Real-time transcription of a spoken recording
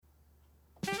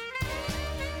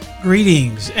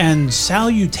Greetings and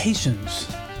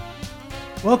salutations.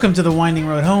 Welcome to the Winding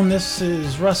Road Home. This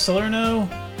is Russ Salerno,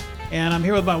 and I'm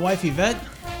here with my wife Yvette.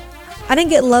 I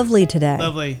didn't get lovely today.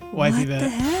 Lovely wife what Yvette.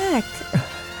 What the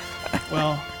heck?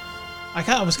 Well,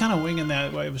 I was kind of winging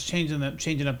that. I was changing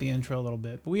up the intro a little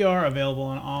bit. But we are available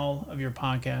on all of your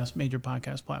major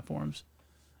podcast platforms.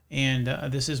 And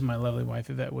this is my lovely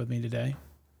wife Yvette with me today.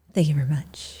 Thank you very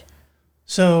much.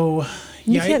 So,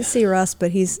 you can't see Russ,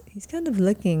 but he's kind of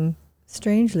looking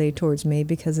strangely towards me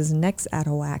because his neck's out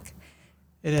of whack.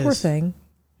 It is. Poor thing.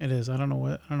 It is. I don't know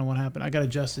what happened. I got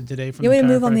adjusted today from. You want me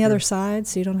to move on the other side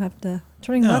so you don't have to.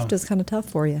 Turning left is kind of tough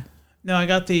for you. No, I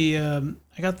got the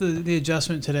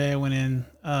adjustment today. I went in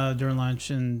during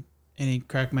lunch and he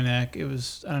cracked my neck. It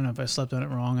was, I don't know if I slept on it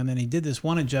wrong, and then he did this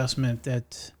one adjustment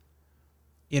that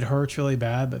it hurts really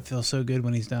bad but feels so good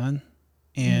when he's done.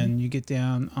 And you get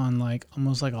down on like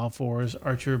almost like all fours,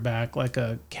 arch your back like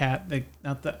a cat,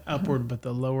 not the upward but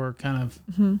the lower kind of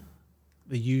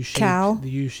the U-shaped cow, the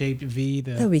U-shaped V.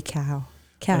 That would be cow.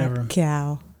 Whatever.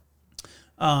 Cow.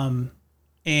 And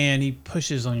he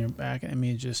pushes on your back. I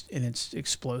mean, it's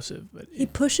explosive. But he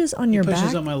pushes on your back.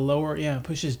 Pushes on my lower,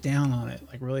 pushes down on it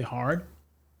like really hard.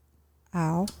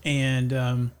 Ow.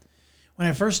 And when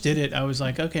I first did it, I was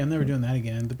like, okay, I'm never doing that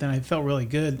again. But then I felt really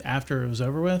good after it was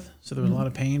over with. So there was a lot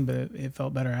of pain, but it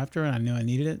felt better after, and I knew I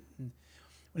needed it. And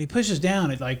when he pushes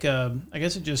down, it like, I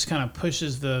guess it just kind of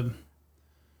pushes the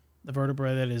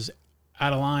vertebrae that is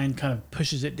out of line, kind of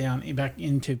pushes it down back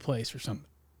into place or something.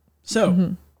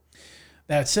 So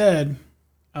that said,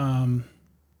 I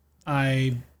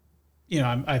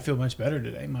feel much better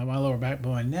today. My lower back, but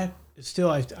my neck is still,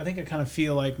 I think I kind of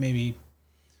feel like maybe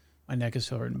my neck is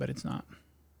still hurting, but it's not.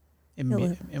 It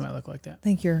might look like that. I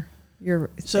think you're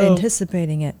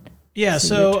anticipating it. Yeah.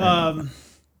 So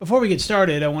before we get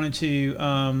started, I wanted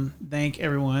to thank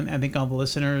everyone. I think all the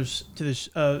listeners to this.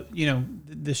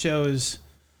 The show is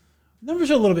numbers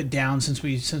are a little bit down since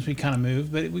we kind of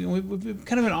moved, but we've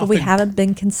kind of been off. But we haven't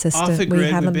been consistent. We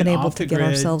haven't been able to get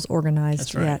ourselves organized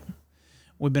That's right. yet.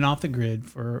 We've been off the grid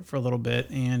for a little bit,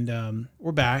 and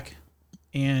we're back.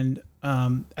 And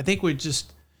I think we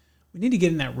need to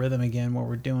get in that rhythm again where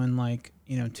we're doing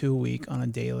 2 a week on a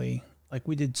daily. Like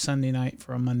we did Sunday night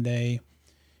for a Monday,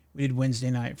 we did Wednesday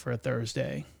night for a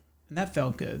Thursday, and that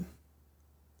felt good.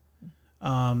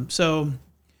 So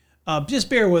just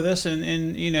bear with us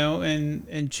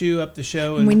and chew up the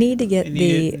show. And we need to get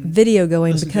the video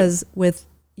going because with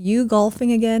you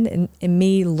golfing again and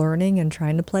me learning and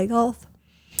trying to play golf,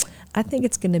 I think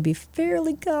it's going to be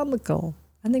fairly comical.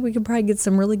 I think we could probably get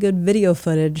some really good video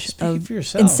footage of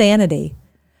insanity.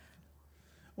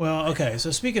 Well, okay.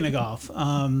 So speaking of golf.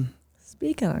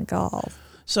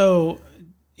 So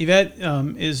Yvette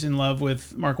is in love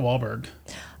with Mark Wahlberg.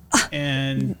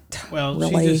 And, well,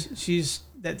 really?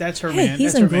 that's her man.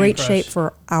 He's in great shape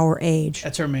for our age.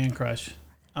 That's her man crush.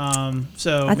 I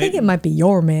think it might be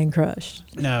your man crush.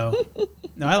 No,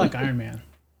 I like Iron Man.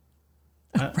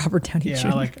 Robert Downey Jr.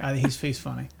 I think he's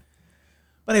funny.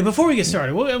 But hey, before we get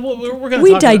started, we're going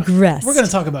to digress. We're going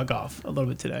to talk about golf a little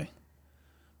bit today.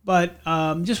 But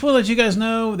just want to let you guys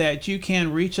know that you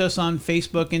can reach us on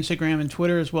Facebook, Instagram, and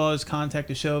Twitter, as well as contact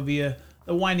the show via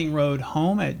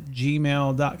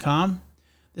thewindingroadhome@gmail.com.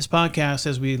 This podcast,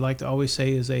 as we like to always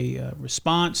say, is a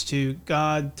response to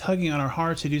God tugging on our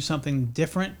hearts to do something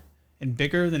different and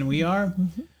bigger than we are.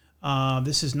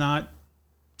 This is not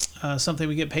something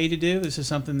we get paid to do. This is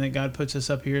something that God puts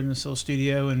us up here in this little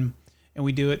studio, and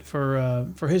we do it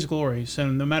for His glory. So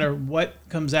no matter what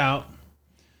comes out,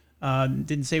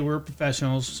 didn't say we're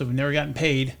professionals, so we've never gotten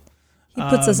paid. He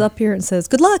puts us up here and says,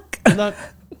 "Good luck, good luck,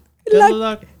 good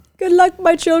luck, good luck,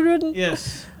 my children."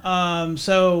 Yes.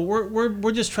 So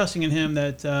we're just trusting in Him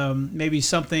that maybe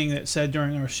something that's said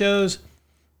during our shows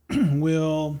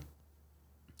will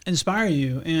inspire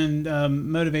you and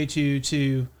motivate you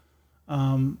to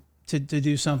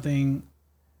do something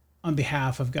on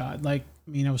behalf of God. I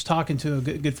was talking to a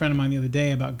good friend of mine the other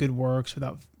day about good works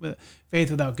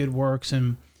faith without good works,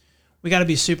 and we got to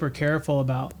be super careful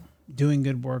about doing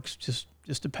good works just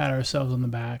to pat ourselves on the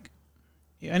back.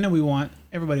 I know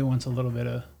everybody wants a little bit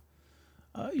of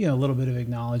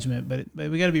acknowledgement, but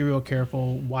we got to be real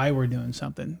careful why we're doing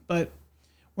something. But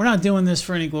we're not doing this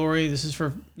for any glory. This is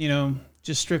for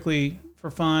just strictly for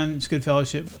fun. It's good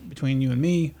fellowship between you and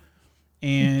me,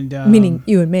 and meaning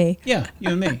you and me. Yeah, you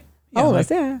and me.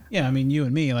 Yeah, Yeah, I mean you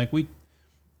and me. We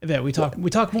talk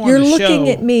more. You're on the looking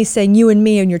show. At me saying you and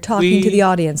me, and you're talking to the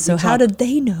audience. So how did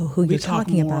they know who you're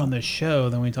talking about? We talk more on the show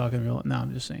than we talk in real. No,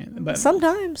 I'm just saying. But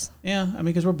sometimes. Yeah,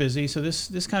 because we're busy. So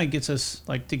this kind of gets us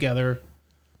together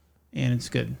and it's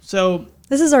good. So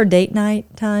this is our date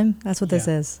night time. That's what this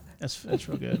is. That's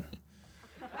real good.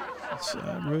 It's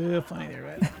real funny there,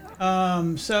 right?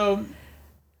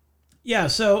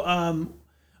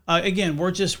 Again,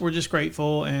 we're just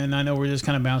grateful, and I know we're just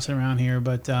kind of bouncing around here,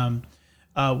 but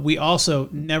we also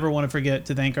never want to forget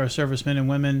to thank our servicemen and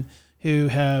women who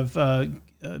have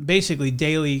basically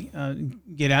daily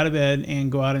get out of bed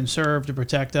and go out and serve to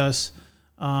protect us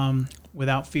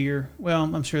without fear. Well,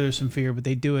 I'm sure there's some fear, but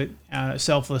they do it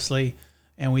selflessly,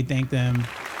 and we thank them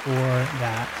for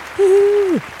that.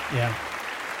 Woo-hoo. Yeah.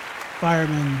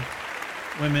 Firemen,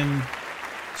 women,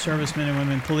 servicemen and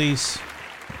women, police,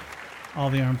 all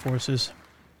the armed forces.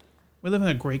 We live in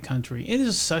a great country. It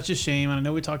is such a shame. And I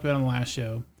know we talked about it on the last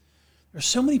show. There's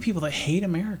so many people that hate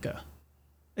America.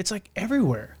 It's like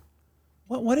everywhere.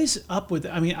 What is up with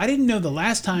it? I mean, I didn't know the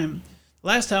last time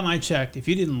I checked, if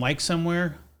you didn't like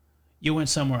somewhere, you went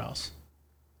somewhere else.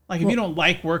 Like if you don't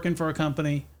like working for a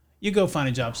company, you go find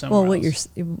a job somewhere else.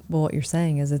 What you're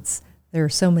saying is there are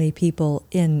so many people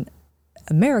in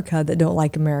America that don't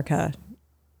like America.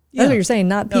 That's what you're saying,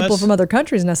 not people from other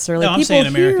countries necessarily. No, I'm people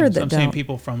saying here Americans. that I'm don't. saying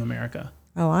people from America.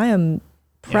 Oh, I am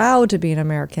proud to be an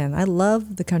American. I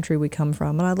love the country we come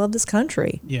from, and I love this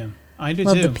country. Yeah, I do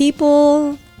love too. Love the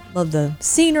people, love the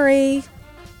scenery.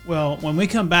 Well, when we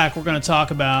come back, we're going to talk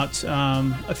about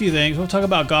a few things. We'll talk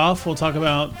about golf. We'll talk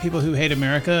about people who hate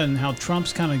America and how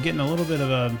Trump's kind of getting a little bit of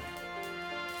a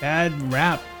bad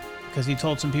rap because he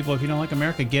told some people, if you don't like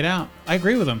America, get out. I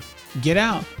agree with him. Get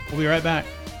out. We'll be right back.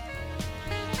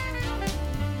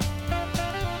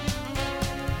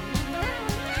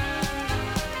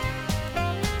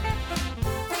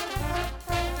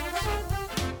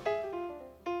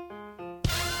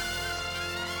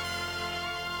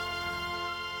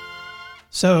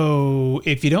 So,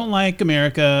 if you don't like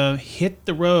America, hit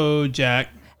the road, Jack.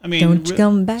 I mean, don't you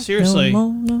come back? Seriously, no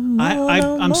more,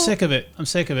 I'm sick of it. I'm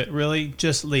sick of it. Really,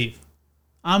 just leave.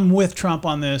 I'm with Trump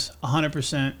on this,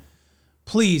 100%.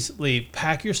 Please leave.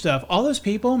 Pack your stuff. All those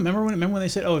people. Remember when they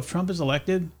said, "Oh, if Trump is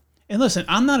elected," and listen,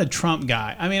 I'm not a Trump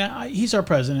guy. I mean, he's our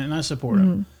president, and I support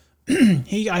him.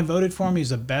 I voted for him. He's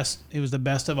the best. He was the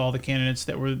best of all the candidates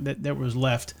that was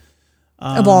left.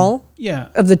 Of all? Yeah.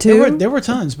 Of the two? There were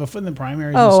tons before the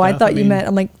primaries. Oh, and stuff. I thought you meant,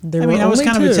 I'm like, there were I was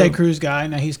kind two. of a Ted Cruz guy.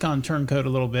 Now he's gone turncoat a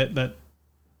little bit. But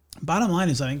bottom line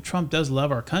is, I think Trump does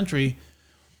love our country.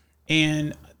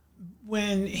 And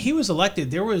when he was elected,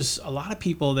 there was a lot of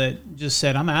people that just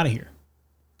said, I'm out of here.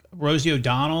 Rosie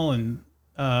O'Donnell and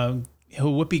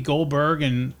Whoopi Goldberg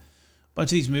and a bunch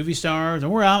of these movie stars.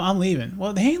 And we're out. I'm leaving.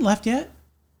 Well, they ain't left yet.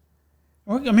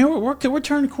 We're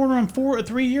turning the corner on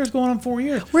 3 years, going on 4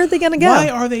 years. Where are they going to go? Why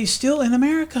are they still in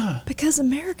America? Because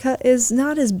America is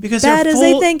not as bad as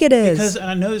they think it is. Because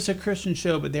I know it's a Christian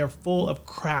show, but they're full of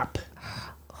crap.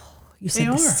 You said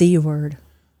the C word.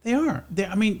 They are.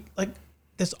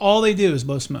 That's all they do is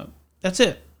blow smoke. That's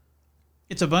it.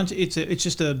 It's a bunch. It's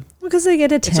just a. Because they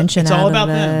get attention. It's all about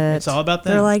them. It's all about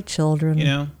them. They're like children. You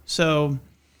know. So,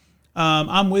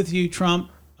 I'm with you,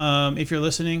 Trump. If you're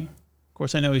listening. Of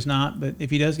course, I know he's not, but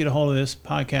if he does get a hold of this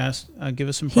podcast, give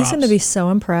us some props. He's going to be so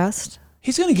impressed.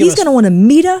 He's going to want to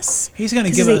meet us. He's going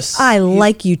to give us. I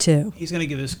like you too. He's going to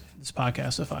give this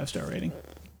podcast a 5-star rating,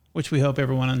 which we hope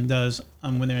everyone does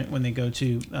when they go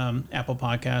to Apple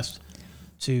Podcasts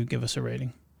to give us a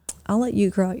rating. I'll let you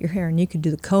grow out your hair, and you could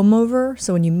do the comb over,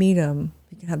 so when you meet him,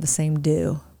 you can have the same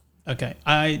do. Okay,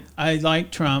 I like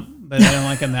Trump, but I don't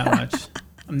like him that much.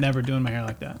 I'm never doing my hair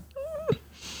like that.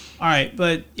 All right,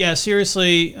 but yeah,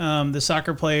 seriously, the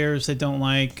soccer players that don't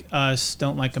like us,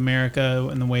 don't like America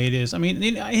and the way it is. I mean,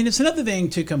 and it's another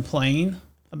thing to complain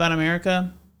about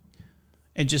America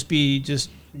and just be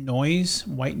noise,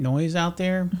 white noise out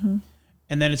there. Mm-hmm.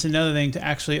 And then it's another thing to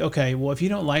actually, okay, well, if you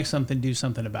don't like something, do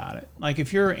something about it. Like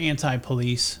if you're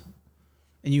anti-police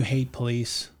and you hate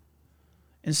police,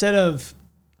 instead of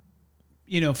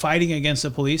fighting against the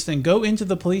police, then go into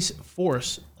the police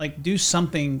force. Like do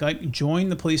something, like join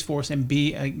the police force and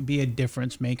be a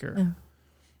difference maker,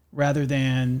 rather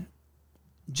than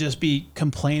just be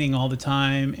complaining all the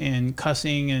time and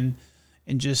cussing and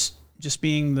just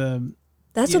being the.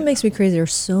 That's what makes me crazy.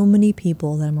 There's so many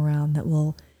people that I'm around that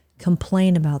will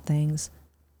complain about things,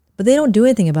 but they don't do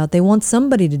anything about it. They want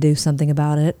somebody to do something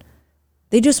about it.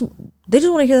 They just want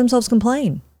to hear themselves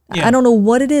complain. Yeah. I don't know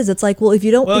what it is. It's like, well, if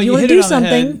you want to do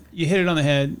something. You hit it on the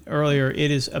head earlier. It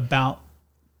is about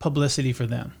publicity for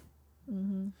them.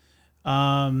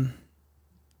 Mm-hmm.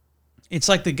 It's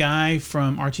like the guy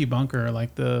from Archie Bunker,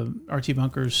 like the Archie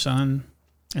Bunker's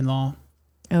son-in-law.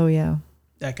 Oh, yeah.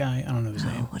 that guy. I don't know his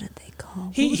name. What did they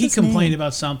call? He complained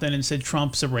about something and said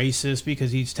Trump's a racist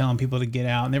because he's telling people to get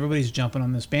out, and everybody's jumping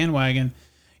on this bandwagon.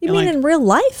 You mean in real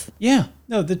life? Yeah.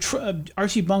 No,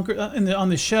 Archie Bunker on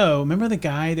the show. Remember the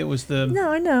guy that was the... No,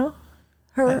 I know.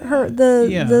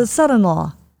 The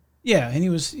son-in-law. Yeah, and he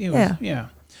was yeah.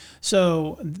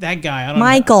 So that guy, I don't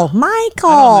Michael. know. I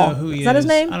don't know who he is. Is that his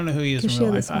name? I don't know who he is in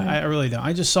real life. I really don't.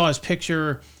 I just saw his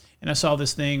picture, and I saw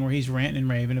this thing where he's ranting and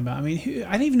raving about. I mean,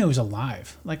 I didn't even know he was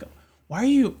alive. Like, why?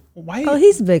 Oh,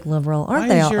 he's a big liberal, aren't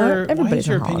they all? Why is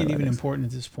your opinion even important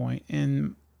at this point?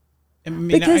 And I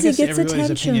mean, because I guess he gets everybody's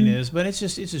attention. opinion is, but it's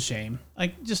a shame.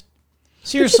 Like, just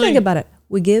seriously. seriously. Think about it.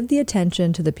 We give the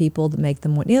attention to the people that make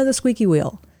them win. You know, the squeaky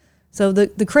wheel. So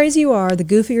the crazier you are, the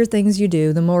goofier things you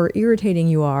do, the more irritating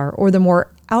you are, or the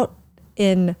more out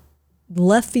in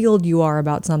left field you are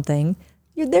about something,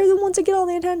 they're the ones that get all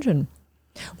the attention.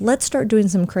 Let's start doing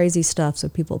some crazy stuff so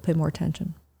people pay more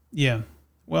attention. Yeah.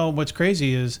 Well, what's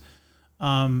crazy is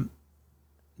the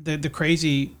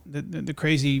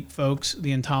crazy folks,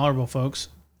 the intolerable folks,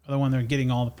 are the one that are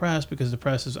getting all the press because the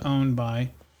press is owned by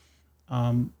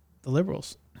the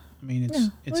liberals. I mean,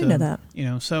 it's we know that. You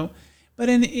know, so. But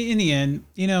in the end,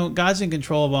 you know, God's in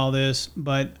control of all this.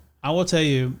 But I will tell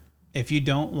you, if you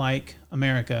don't like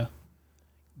America,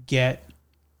 get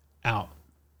out.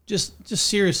 Just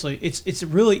seriously, it's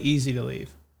really easy to leave.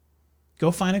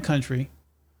 Go find a country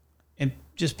and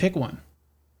just pick one.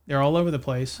 They're all over the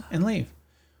place, and leave.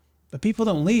 But people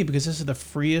don't leave because this is the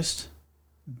freest,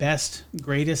 best,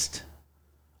 greatest,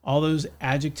 all those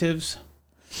adjectives.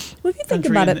 Well, if you think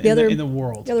about it, in the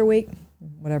world, the other week,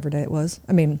 whatever day it was,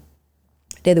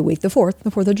 day of the week, the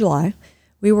 4th of July,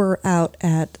 we were out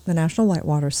at the National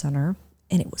Whitewater Center,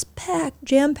 and it was packed,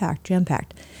 jam-packed.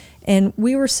 And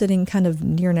we were sitting kind of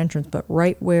near an entrance, but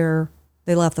right where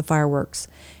they left the fireworks.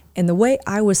 And the way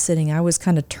I was sitting, I was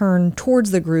kind of turned towards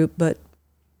the group, but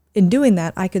in doing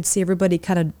that, I could see everybody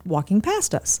kind of walking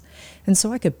past us. And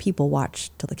so I could people watch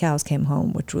till the cows came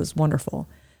home, which was wonderful.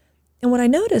 And what I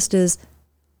noticed is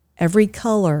every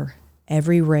color,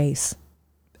 every race,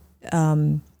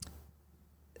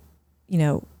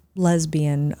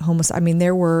 lesbian, homosexual.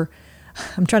 there were,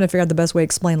 I'm trying to figure out the best way to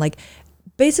explain, like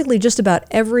basically just about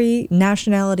every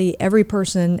nationality, every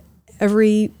person,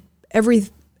 everything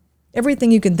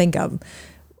you can think of,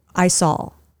 I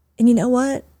saw. And you know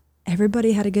what?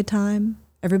 Everybody had a good time.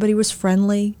 Everybody was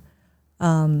friendly.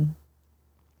 And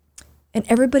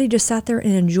everybody just sat there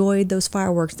and enjoyed those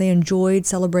fireworks. They enjoyed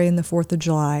celebrating the 4th of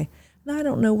July. And I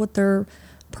don't know what their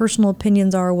personal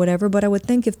opinions are or whatever, but I would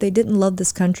think if they didn't love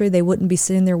this country, they wouldn't be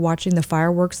sitting there watching the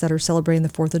fireworks that are celebrating the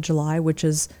 4th of July, which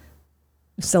is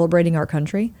celebrating our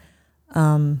country.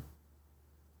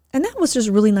 And that was just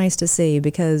really nice to see,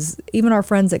 because even our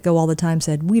friends that go all the time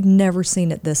said, we've never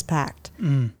seen it this packed.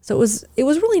 So it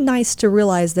was really nice to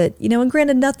realize that, and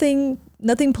granted, nothing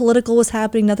political was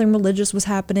happening, nothing religious was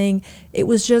happening. It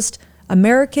was just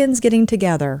Americans getting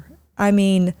together.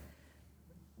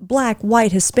 Black,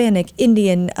 white, Hispanic,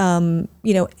 Indian, any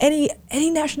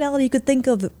nationality you could think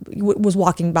of was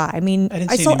walking by. I didn't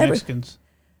see any Mexicans.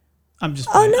 I'm just.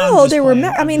 Oh no, there were.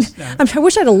 I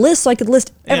wish I had a list so I could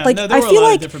list. Yeah, I feel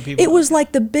like it was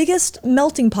like the biggest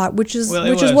melting pot, which is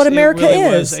what America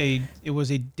is. It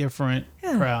was a different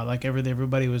crowd. Like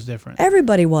everybody was different.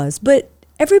 Everybody was, but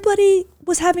everybody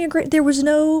was having a great. There was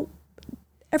no.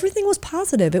 Everything was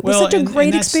positive. It was such a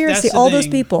great experience to see all those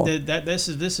people. This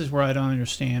is where I don't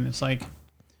understand. It's like,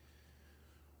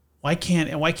 why can't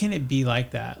it be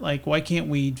like that? Like, why can't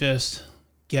we just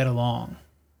get along,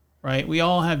 right? We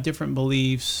all have different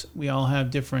beliefs. We all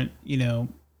have different,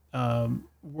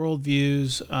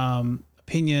 worldviews,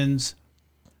 opinions,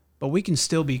 but we can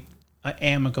still be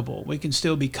amicable. We can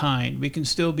still be kind. We can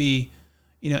still be.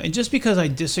 And just because I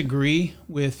disagree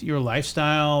with your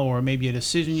lifestyle or maybe a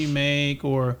decision you make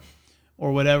or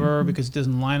whatever, because it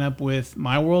doesn't line up with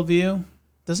my worldview,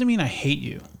 doesn't mean I hate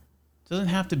you. It doesn't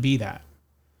have to be that.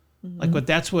 But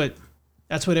that's what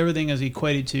everything is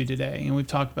equated to today. And we've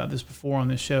talked about this before on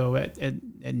this show at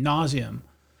nauseum,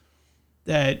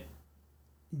 that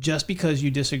just because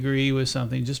you disagree with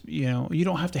something, you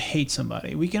don't have to hate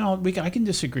somebody. I can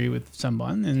disagree with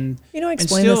someone and I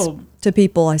explain this to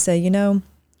people. I say,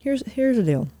 here's the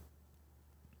deal.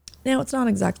 Now it's not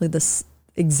exactly the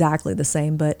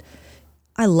same, but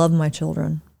I love my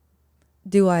children.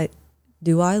 Do I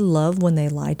love when they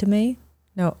lie to me?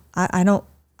 No, I don't.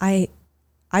 I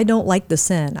don't like the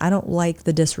sin. I don't like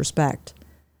the disrespect,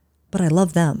 but I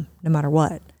love them no matter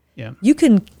what. Yeah. You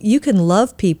can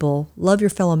love people, love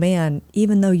your fellow man,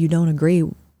 even though you don't agree.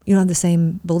 You don't have the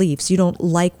same beliefs. You don't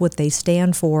like what they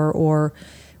stand for or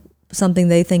something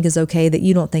they think is okay that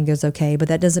you don't think is okay, but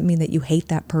that doesn't mean that you hate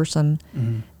that person.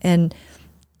 And,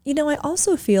 I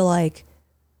also feel like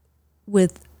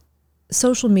with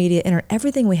social media and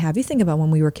everything we have, you think about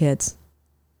when we were kids,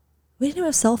 we didn't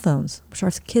have cell phones, which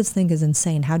our kids think is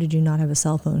insane. How did you not have a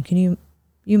cell phone? Can you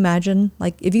imagine?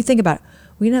 Like, if you think about it,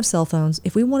 we didn't have cell phones.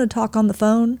 If we wanted to talk on the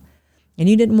phone and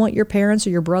you didn't want your parents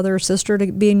or your brother or sister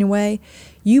to be in your way,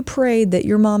 you prayed that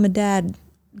your mom and dad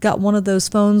got one of those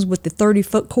phones with the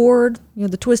 30-foot cord,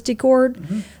 the twisty cord,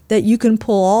 that you can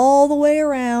pull all the way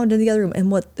around in the other room.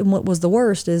 And what was the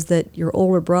worst is that your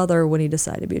older brother, when he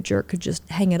decided to be a jerk, could just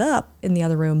hang it up in the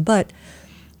other room. But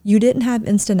you didn't have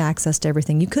instant access to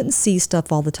everything. You couldn't see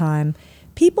stuff all the time.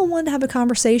 People wanted to have a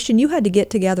conversation. You had to get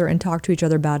together and talk to each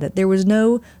other about it. There was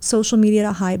no social media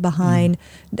to hide behind.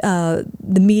 The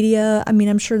media,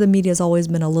 I'm sure the media has always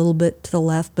been a little bit to the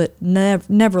left, but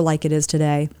never like it is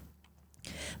today.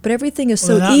 But everything is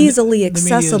so easily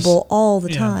accessible all the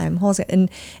time. Hold on a second.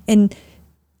 And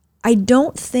I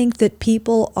don't think that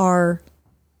people are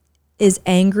as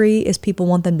angry as people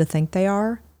want them to think they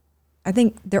are. I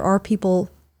think there are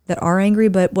people that are angry,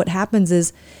 but what happens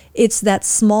is it's that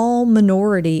small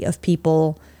minority of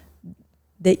people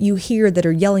that you hear that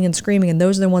are yelling and screaming, and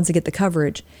those are the ones that get the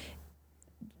coverage.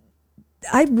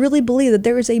 I really believe that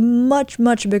there is a much,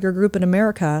 much bigger group in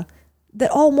America that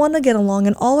all want to get along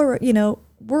and all are,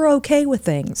 we're okay with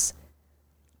things.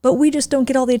 But we just don't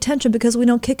get all the attention because we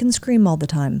don't kick and scream all the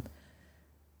time.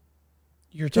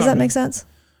 Does that make sense?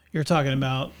 You're talking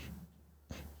about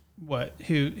what?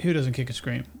 Who doesn't kick and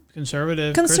scream?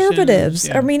 Conservatives.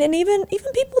 Yeah. And even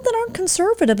people that aren't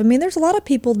conservative. There's a lot of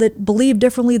people that believe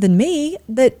differently than me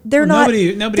that they're not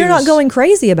going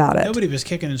crazy about it. Nobody was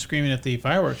kicking and screaming at the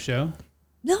fireworks show.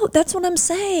 No, that's what I'm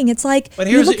saying. It's like, but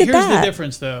here's the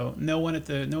difference, though. No one at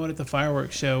the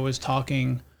fireworks show was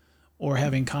talking or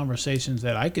having conversations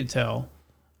that I could tell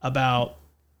about,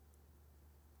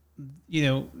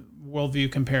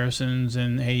 worldview comparisons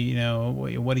and, hey,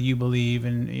 what do you believe?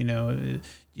 And,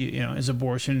 is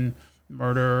abortion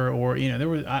murder? Or, there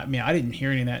was, I didn't hear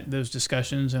any of those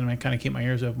discussions, and I kind of keep my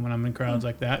ears open when I'm in crowds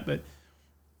like that.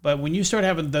 But when you start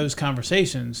having those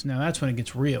conversations, now that's when it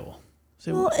gets real.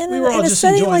 So in a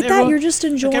setting like that, you're just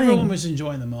enjoying. Like everyone was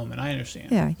enjoying the moment. I understand.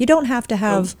 Yeah, you don't have to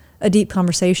have a deep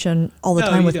conversation all the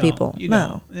time with people.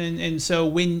 No. And so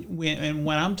when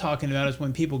I'm talking about is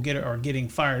when people are getting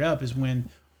fired up is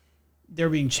when they're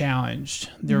being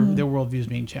challenged, their worldview is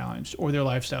being challenged, or their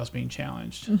lifestyle is being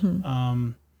challenged,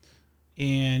 and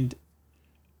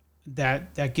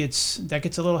that gets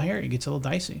a little hairy, it gets a little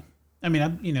dicey.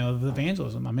 The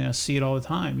evangelism. I see it all the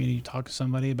time. You talk to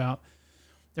somebody about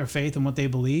their faith and what they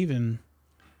believe, and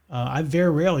I very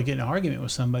rarely get in an argument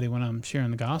with somebody when I'm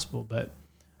sharing the gospel, but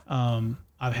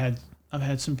I've had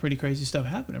some pretty crazy stuff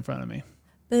happen in front of me.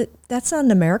 But that's not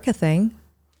an America thing.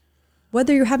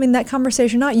 Whether you're having that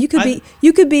conversation or not, you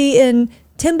could be in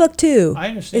Timbuktu. I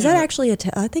understand. Is that actually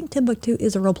I think Timbuktu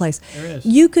is a real place. There is.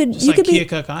 You could be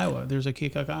Keokuk, Iowa. There's a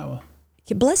Keokuk, Iowa.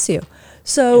 Bless you.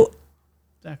 So. Yeah.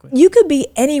 Exactly. You could be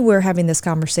anywhere having this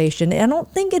conversation. And I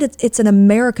don't think it's an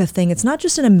America thing. It's not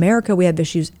just in America we have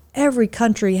issues. Every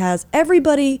country has. Every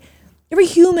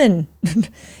human.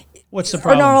 What's the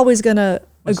problem? Are not always going to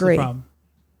agree.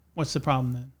 What's the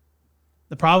problem then?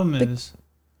 The problem is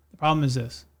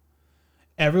this.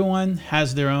 Everyone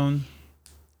has their own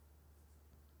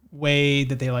way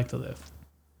that they like to live.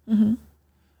 All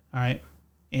right,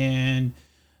 and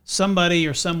somebody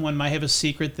or someone might have a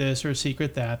secret this or a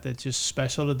secret that's just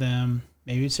special to them.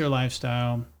 Maybe it's their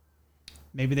lifestyle.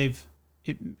 Maybe they've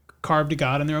carved a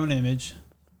God in their own image.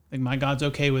 Like, my God's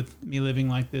okay with me living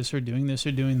like this or doing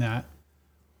that.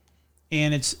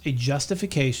 And it's a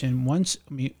justification.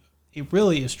 It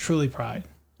really is truly pride.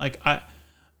 Like,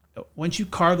 once you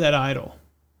carve that idol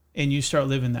and you start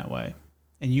living that way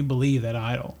and you believe that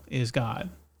idol is God,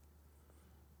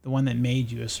 the one that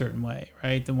made you a certain way,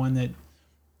 right? The one that,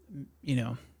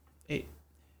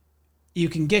 you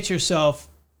can get yourself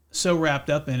so wrapped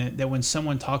up in it that when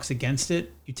someone talks against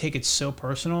it, you take it so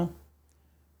personal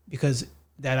because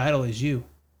that idol is you.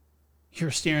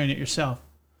 You're staring at yourself,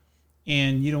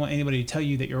 and you don't want anybody to tell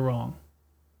you that you're wrong.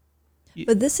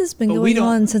 But this has been going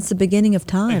on since the beginning of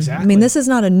time. Exactly. This is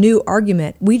not a new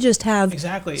argument. We just have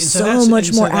so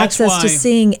much more access to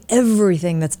seeing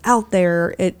everything that's out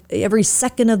there at every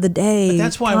second of the day. But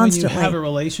that's why constantly. When you have a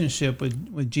relationship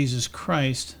with Jesus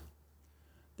Christ,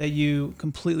 that you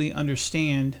completely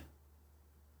understand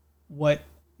what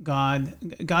God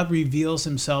reveals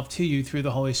himself to you through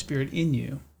the Holy Spirit in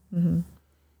you.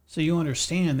 So you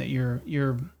understand that your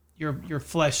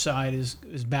flesh side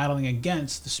is battling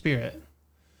against the Spirit,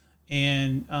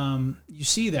 And you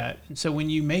see that. And so when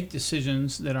you make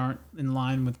decisions that aren't in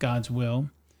line with God's will,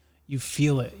 you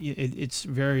feel it. It's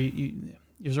very,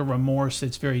 there's a remorse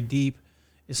that's very deep.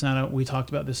 It's not we talked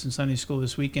about this in Sunday school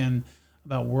this weekend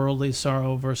about worldly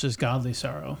sorrow versus godly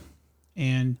sorrow.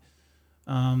 And,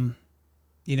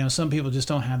 some people just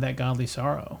don't have that godly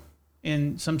sorrow.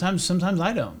 And sometimes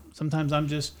I don't. Sometimes I'm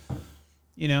just,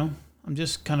 I'm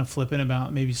just kind of flippant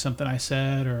about maybe something I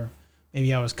said, or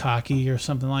maybe I was cocky or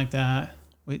something like that.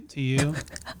 Wait, to you?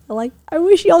 I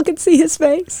wish y'all could see his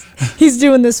face. He's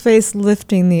doing this face,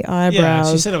 lifting the eyebrows.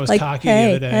 Yeah, she said I was cocky the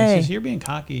other day. She said, you're being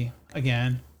cocky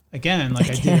again, like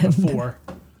I did it before.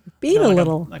 Being a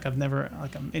little.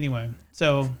 Anyway,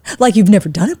 so. Like you've never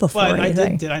done it before. But I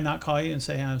did I not call you and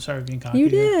say, I'm sorry for being cocky? You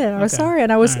did. I was sorry.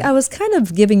 And I was kind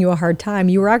of giving you a hard time.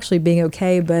 You were actually being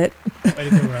okay, but. Way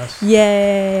to go, Russ.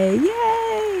 Yay.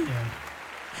 Yeah.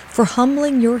 For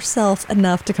humbling yourself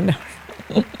enough to come down.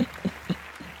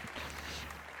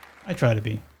 I try to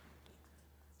be.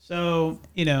 So,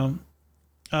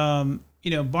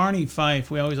 Barney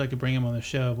Fife, we always like to bring him on the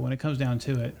show, but when it comes down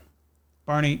to it,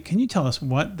 Barney, can you tell us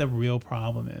what the real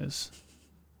problem is?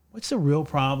 What's the real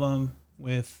problem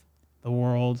with the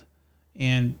world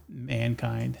and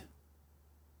mankind?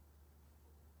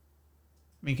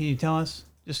 I mean, can you tell us?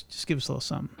 Just give us a little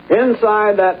something.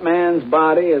 Inside that man's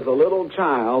body is a little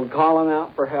child calling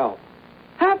out for help.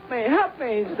 Help me,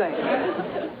 he's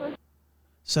saying.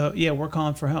 So, yeah, we're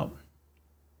calling for help.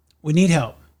 We need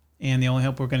help. And the only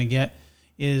help we're going to get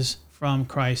is from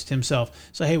Christ himself.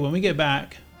 So, hey, when we come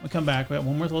back, we got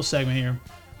one more little segment here.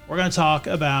 We're going to talk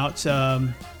about a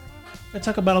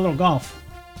little golf.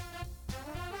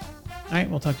 All right,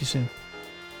 we'll talk to you soon.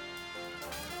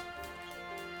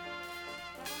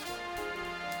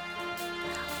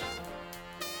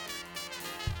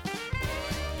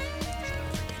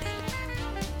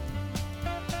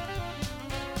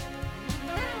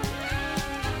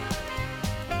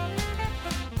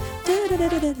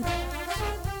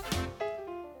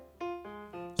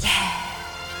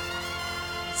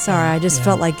 Sorry, I just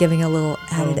felt like giving a little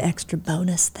added extra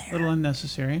bonus there. A little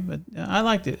unnecessary, but I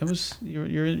liked it. It was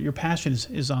your passion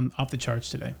is off the charts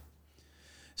today.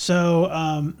 So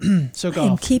golf.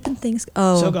 I'm keeping things.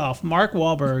 So golf. Mark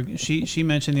Wahlberg. She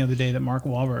mentioned the other day that Mark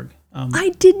Wahlberg. I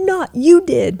did not. You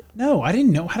did. No, I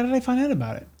didn't know. How did I find out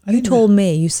about it? You told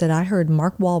me. You said I heard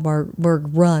Mark Wahlberg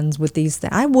runs with these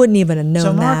things. I wouldn't even have known that.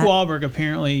 So Mark Wahlberg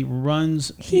apparently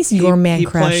runs. He's your man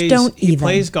crush. He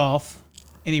plays golf.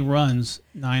 And he runs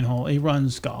 9 hole. He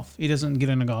runs golf. He doesn't get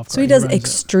in a golf cart. So he does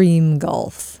extreme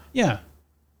golf. Yeah.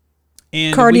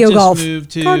 And cardio golf. We just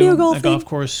moved to a golf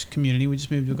course community. We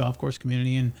just moved to a golf course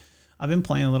community, and I've been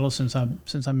playing a little since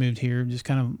I moved here, just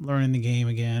kind of learning the game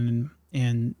again.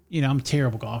 And I'm a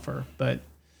terrible golfer, but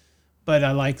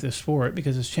I like the sport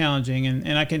because it's challenging,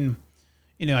 and I can,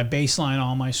 I baseline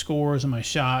all my scores and my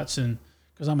shots, and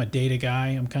because I'm a data guy,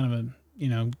 I'm kind of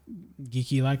a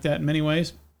geeky like that in many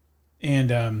ways.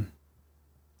 And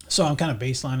so I'm kind of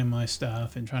baselining my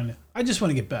stuff and I just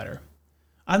want to get better.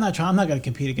 I'm not going to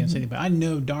compete against anybody. I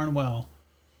know darn well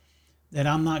that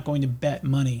I'm not going to bet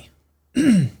money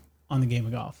on the game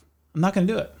of golf. I'm not going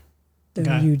to do it.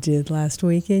 Okay? You did last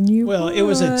weekend. It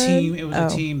was a team. It was a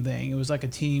team thing. It was like a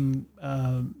team.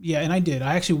 And I did.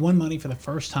 I actually won money for the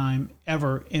first time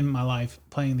ever in my life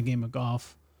playing the game of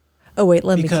golf. Oh wait,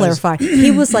 let me clarify.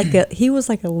 He was like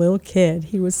a little kid.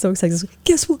 He was so excited.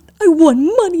 Guess what? I won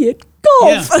money at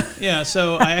golf. Yeah.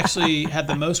 So I actually had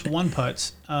the most one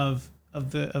putts of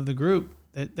the group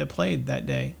that played that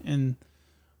day, and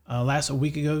a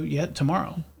week ago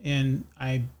tomorrow, and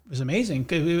I was amazing.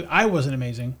 I wasn't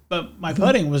amazing, but my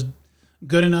putting was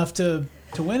good enough to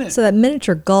win it. So that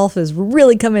miniature golf is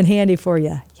really come in handy for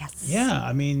you. Yes. Yeah.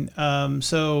 I mean,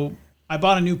 so I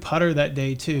bought a new putter that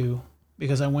day too,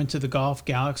 because I went to the Golf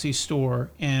Galaxy store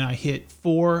and I hit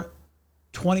 4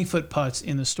 20-foot putts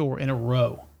in the store in a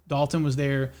row. Dalton was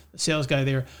there, the sales guy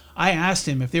there. I asked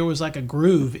him if there was like a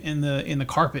groove in the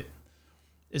carpet.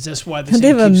 Is this why they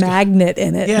have a magnet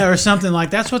in it? Yeah, or something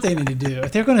like that's what they need to do.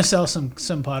 If they're going to sell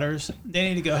some putters, they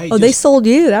need to go, hey. They sold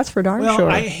you. That's for darn sure.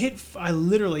 I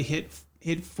literally hit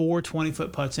 4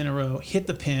 20-foot putts in a row, hit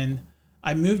the pin.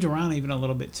 I moved around even a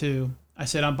little bit too. I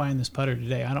said, I'm buying this putter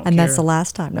today. I don't care. And that's the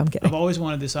last time. No, I'm kidding. I've always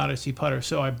wanted this Odyssey putter.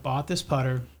 So I bought this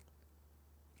putter,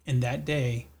 and that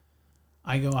day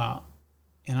I go out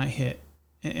and I hit,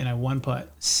 and I one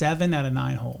putt 7 out of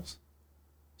 9 holes.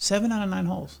 7 out of 9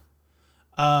 holes.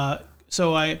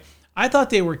 So I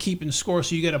thought they were keeping score.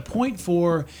 So you get a point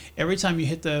for every time you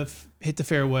hit the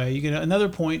fairway. You get another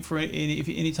point for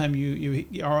anytime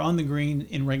you are on the green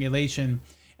in regulation,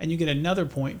 and you get another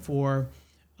point for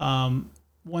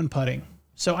one putting.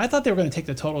 So I thought they were going to take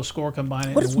the total score, combine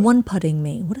it. What does one putting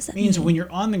mean? What does that mean? It means when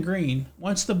you're on the green,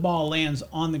 once the ball lands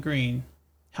on the green,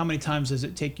 how many times does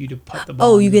it take you to putt the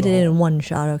ball? Oh, you get it in one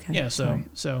shot. Okay. Yeah. Sorry.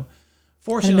 So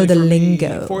fortunately the for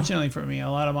lingo. me, fortunately for me, a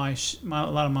lot of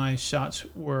my shots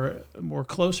were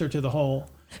closer to the hole.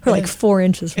 For like 4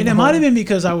 inches from And the it might hole. have been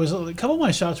because a couple of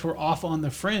my shots were off on the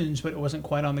fringe, but it wasn't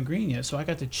quite on the green yet. So I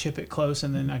got to chip it close,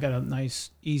 and then I got a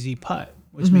nice, easy putt,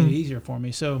 which made it easier for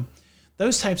me. So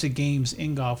those types of games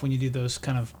in golf, when you do those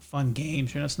kind of fun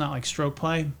games, it's not like stroke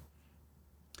play,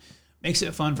 makes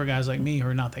it fun for guys like me who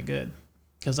are not that good.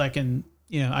 Because I can,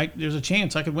 there's a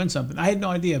chance I could win something. I had no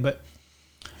idea, but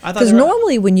I thought. Because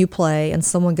normally when you play and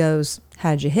someone goes,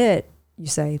 "How'd you hit?" you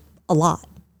say, "A lot."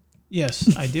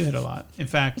 Yes, I do hit a lot. In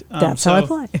fact, That's how I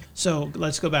play. So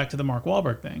let's go back to the Mark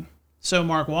Wahlberg thing. So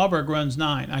Mark Wahlberg runs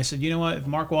 9. I said, you know what? If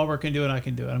Mark Wahlberg can do it, I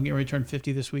can do it. I'm getting ready to turn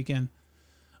 50 this weekend.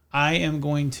 I am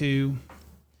going to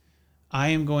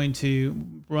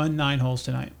run 9 holes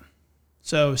tonight.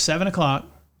 So 7:00,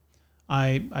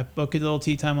 I book a little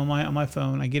tee time on my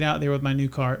phone. I get out there with my new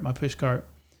cart, my push cart,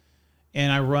 and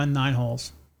I run 9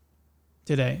 holes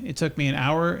today. It took me an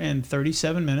hour and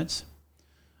 37 minutes.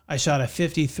 I shot a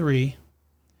 53,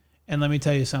 and let me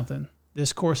tell you something.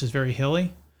 This course is very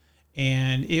hilly,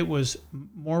 and it was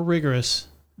more rigorous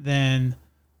than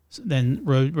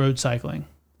road cycling.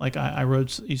 Like I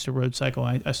used to road cycle.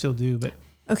 I still do, but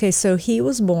Okay, so he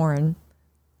was born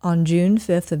on June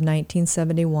 5th of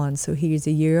 1971. So he's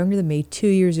a year younger than me, 2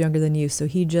 years younger than you. So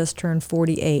he just turned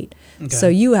 48. Okay. So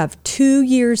you have 2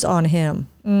 years on him.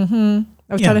 I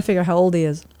was trying to figure out how old he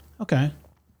is. Okay,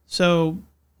 so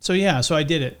I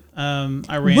did it.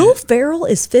 I ran. Will Ferrell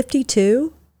is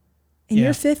 52, and Yeah.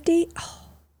 you're 50. Oh,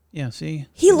 Yeah, see,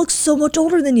 he looks so much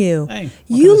older than you. Hey,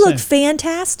 what You can I look say?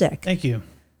 fantastic. Thank you.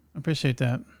 I appreciate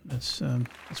that. It's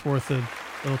worth a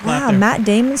little clap Wow, there. Matt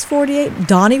Damon's 48.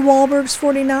 Donnie Wahlberg's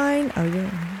 49. Oh, yeah.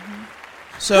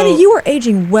 So, Honey, you are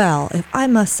aging well, if I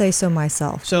must say so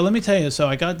myself. So let me tell you. So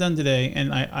I got done today,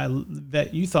 and I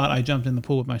bet you thought I jumped in the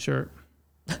pool with my shirt.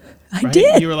 I Right?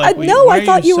 did. You were like, no, why I are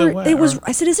thought you so were. wet? It was. Or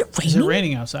I said, "Is it raining?" Is it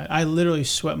raining outside? I literally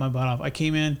sweat my butt off. I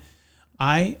came in.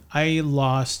 I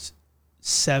lost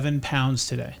 7 pounds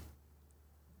today.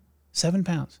 7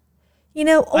 pounds. You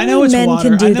know, I only know it's men water.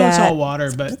 can do I know that. it's all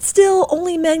water, but Still,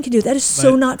 only men can do it. That is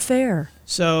so But- not fair.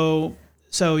 So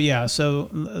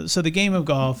the game of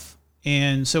golf,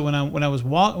 and so when I was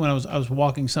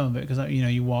walking some of it, because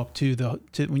you walk to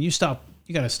when you stop,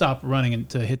 you got to stop running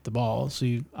to hit the ball. So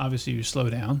you slow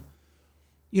down.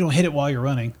 You don't hit it while you're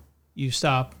running. You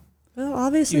stop. Well,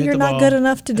 obviously, You hit you're the not ball, good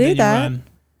enough to and do then you that. run.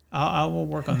 I will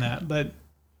work on that. But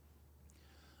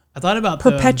I thought about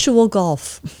Perpetual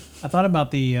golf. I thought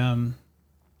about the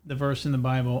verse in the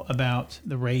Bible about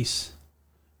the race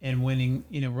and winning,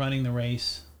 running the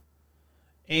race.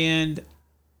 And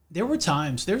there were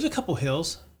times, there's a couple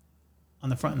hills on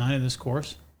the front 9 of this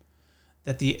course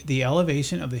that the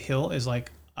elevation of the hill is like,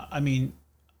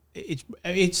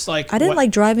 it's like, I didn't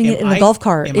like driving it in a golf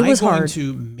cart. It was hard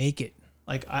to make it.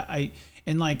 Like I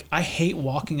hate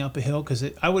walking up a hill because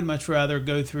I would much rather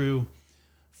go through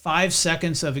 5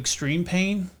 seconds of extreme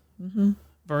pain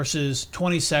versus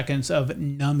 20 seconds of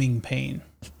numbing pain.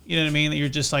 You know what I mean? That you're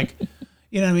just like,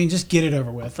 just get it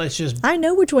over with. Let's just. I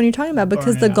know which one you're talking about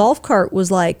because burn the it out. golf cart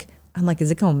was like, I'm like,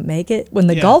 is it going to make it? When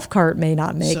the golf cart may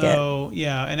not make it. So,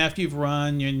 yeah, and after you've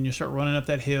run and you start running up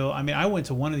that hill, I went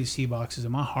to one of these tee boxes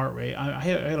and my heart rate, I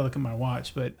had to look at my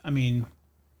watch, but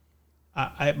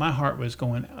my heart was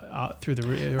going out through the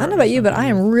roof. I don't know about you, but I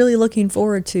am really looking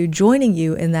forward to joining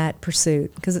you in that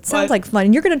pursuit because it sounds like fun.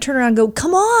 And you're going to turn around and go,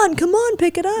 come on,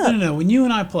 pick it up. No. When you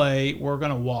and I play, we're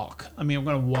going to walk. We're going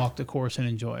to walk the course and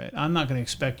enjoy it. I'm not going to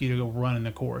expect you to go run in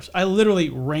the course. I literally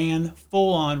ran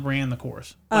the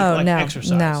course. Like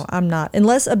exercise. No, I'm not.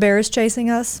 Unless a bear is chasing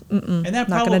us, And that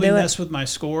not probably gonna do it. messed with my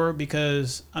score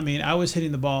because, I was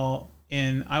hitting the ball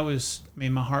and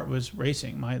my heart was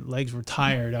racing. My legs were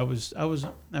tired.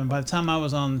 By the time I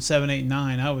was on 7, 8,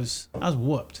 9, I was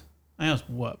whooped. I was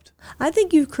whooped. I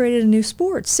think you've created a new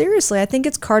sport. Seriously, I think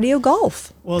it's cardio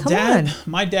golf. Well, Come on.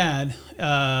 my dad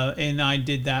and I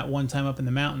did that one time up in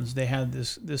the mountains. They had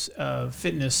this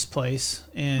fitness place,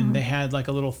 and they had like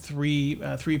a little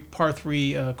par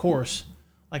 3 course,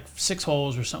 like 6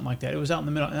 holes or something like that. It was out in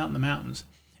the middle, out in the mountains,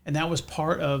 and that was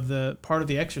part of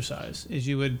the exercise. Is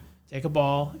you would take a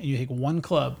ball and you take one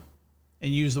club,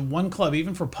 and use the one club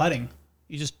even for putting.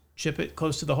 You just chip it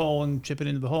close to the hole and chip it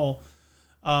into the hole.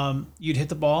 You'd hit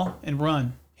the ball and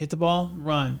run. Hit the ball,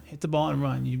 run. Hit the ball and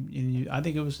run. I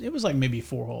think it was like maybe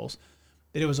 4 holes.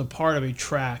 That it was a part of a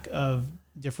track of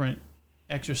different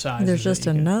exercises. There's just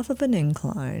enough of an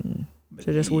incline.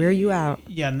 to just wear you out.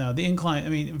 Yeah, no, the incline. I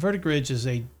mean, vertigridge is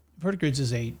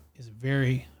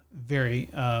very, very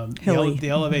hilly. The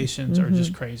elevations are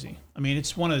just crazy. I mean,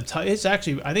 it's one of the it's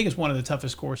actually, I think it's one of the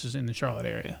toughest courses in the Charlotte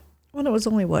area. Well, it was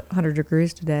only 100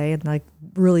 degrees today, and like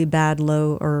really bad,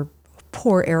 low or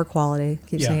poor air quality.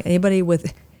 Keep saying anybody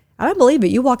with, I don't believe it.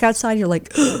 You walk outside, you're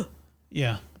like,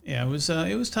 yeah, it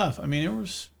was tough. I mean,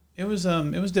 it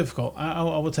was difficult. I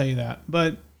will tell you that.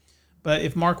 But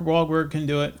if Mark Wahlberg can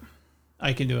do it,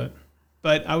 I can do it.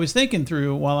 But I was thinking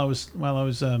through while I was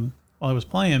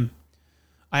playing,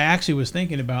 I actually was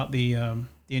thinking about the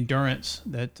endurance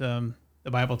that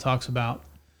the Bible talks about,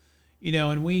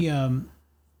 and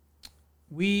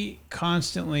we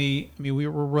constantly, I mean, we're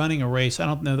running a race. I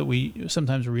don't know that we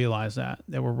sometimes realize that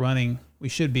we're running. We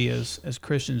should be as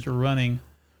Christians. We're running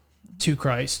to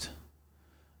Christ.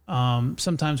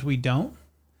 Sometimes we don't,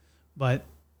 but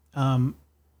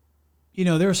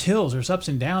there's hills, there's ups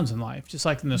and downs in life, just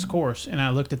like in this course. And I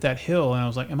looked at that hill and I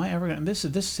was like, am I ever going to,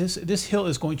 this hill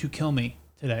is going to kill me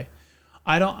today.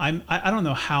 I don't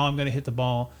know how I'm going to hit the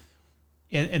ball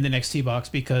in the next tee box,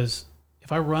 because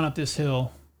if I run up this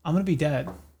hill, I'm going to be dead.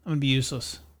 I'm going to be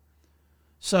useless.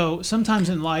 So sometimes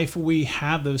in life we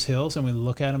have those hills and we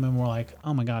look at them and we're like,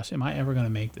 oh my gosh, am I ever going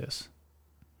to make this?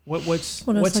 What's it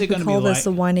going to be like? We call this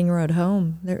the winding road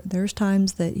home. There's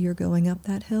times that you're going up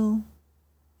that hill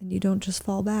and you don't just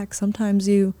fall back. Sometimes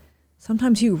you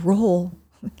roll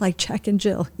like Jack and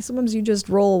Jill. Sometimes you just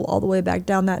roll all the way back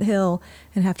down that hill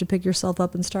and have to pick yourself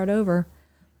up and start over.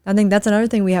 I think that's another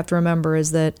thing we have to remember,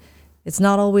 is that it's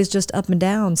not always just up and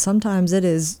down. Sometimes it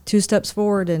is 2 steps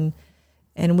forward and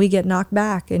we get knocked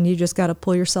back, and you just got to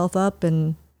pull yourself up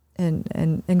and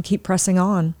keep pressing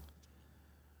on.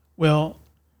 Well,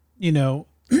 what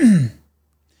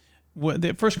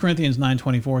the 1 Corinthians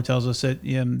 9:24 tells us that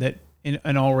that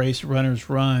in all race runners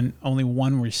run, only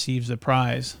one receives the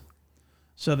prize.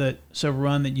 So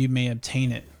run that you may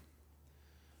obtain it.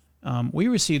 We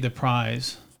receive the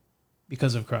prize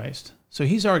because of Christ. So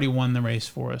he's already won the race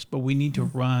for us, but we need to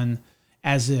run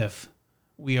as if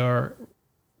we are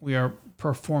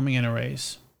performing in a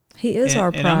race. He is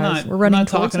our prize. I'm not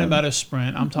talking about a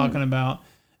sprint. I'm talking about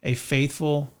a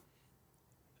faithful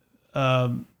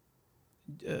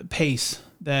pace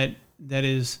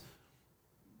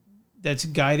that's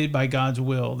guided by God's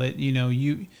will. That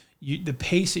you the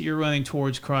pace that you're running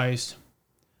towards Christ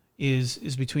is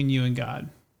between you and God.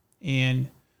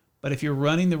 But if you're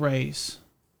running the race,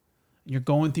 and you're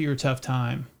going through your tough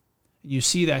time, and you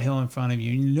see that hill in front of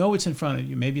you, and you know it's in front of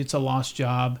you. Maybe it's a lost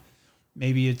job,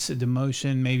 maybe it's a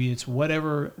demotion, maybe it's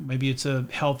whatever, maybe it's a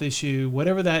health issue,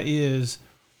 whatever that is.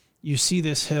 You see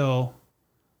this hill,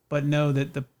 but know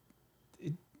that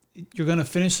you're going to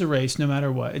finish the race no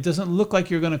matter what. It doesn't look like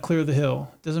you're going to clear the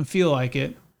hill. It doesn't feel like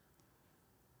it,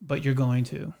 but you're going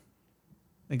to.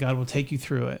 That God will take you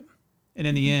through it. And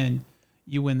in the end,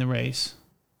 you win the race.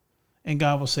 And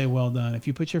God will say, well done. If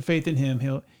you put your faith in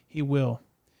him, he will.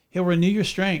 He'll renew your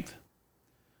strength.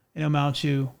 And he'll mount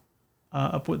you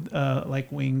up with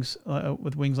like wings,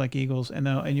 with wings like eagles.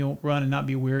 And you'll run and not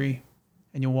be weary.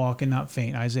 And you'll walk and not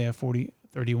faint. Isaiah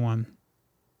 40:31.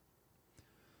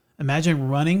 Imagine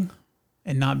running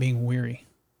and not being weary.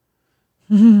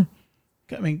 I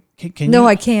mean, can you? No,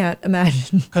 I can't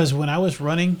imagine. Because when I was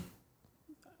running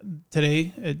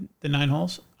today at the 9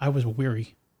 holes, I was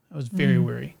weary. I was very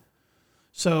weary.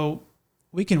 So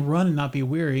we can run and not be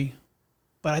weary,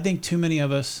 but I think too many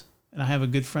of us, and I have a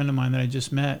good friend of mine that I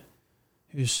just met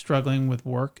who's struggling with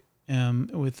work,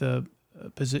 with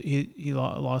he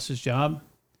lost his job.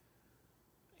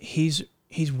 He's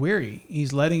weary.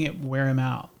 He's letting it wear him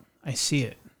out. I see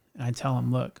it. And I tell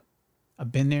him, look,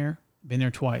 I've been there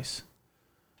twice.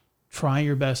 Try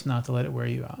your best not to let it wear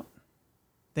you out.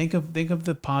 Think of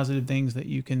the positive things that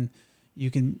you're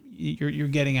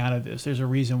getting out of this. There's a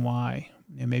reason why.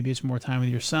 And maybe it's more time with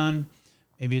your son.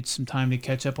 Maybe it's some time to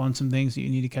catch up on some things that you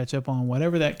need to catch up on,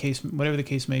 whatever the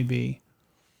case may be.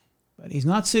 But he's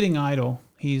not sitting idle.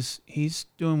 He's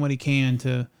doing what he can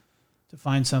to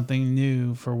find something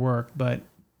new for work. But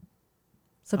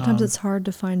sometimes it's hard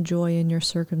to find joy in your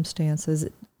circumstances.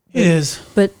 It is.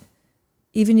 But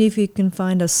even if you can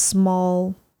find a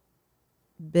small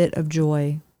bit of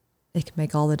joy, it can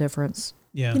make all the difference.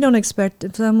 Yeah. You don't expect,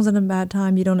 if someone's in a bad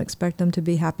time, you don't expect them to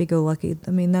be happy-go-lucky.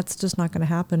 I mean, that's just not going to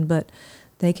happen, but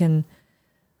they can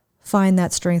find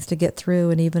that strength to get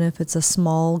through, and even if it's a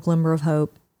small glimmer of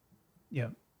hope,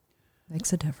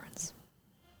 makes a difference.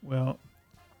 Well,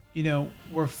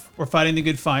 we're fighting the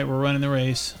good fight. We're running the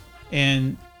race,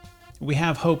 and we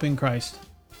have hope in Christ.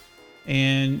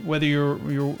 And whether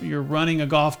you're running a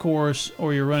golf course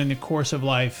or you're running the course of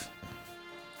life,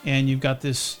 and you've got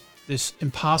this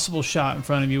impossible shot in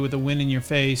front of you with the wind in your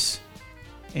face,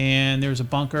 and there's a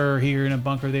bunker here and a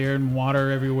bunker there and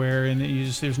water everywhere, and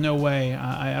there's no way.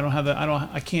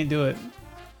 I can't do it.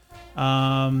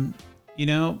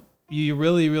 You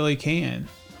really, really can,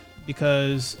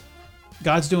 because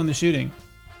God's doing the shooting.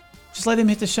 Just let him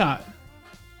hit the shot.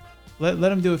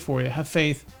 Let him do it for you. Have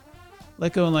faith.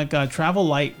 Let go and let God. Travel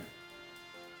light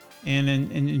and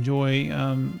enjoy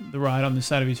the ride on the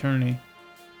side of eternity.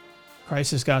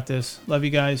 Christ has got this. Love you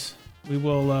guys. We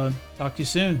will talk to you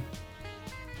soon.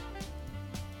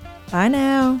 Bye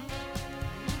now.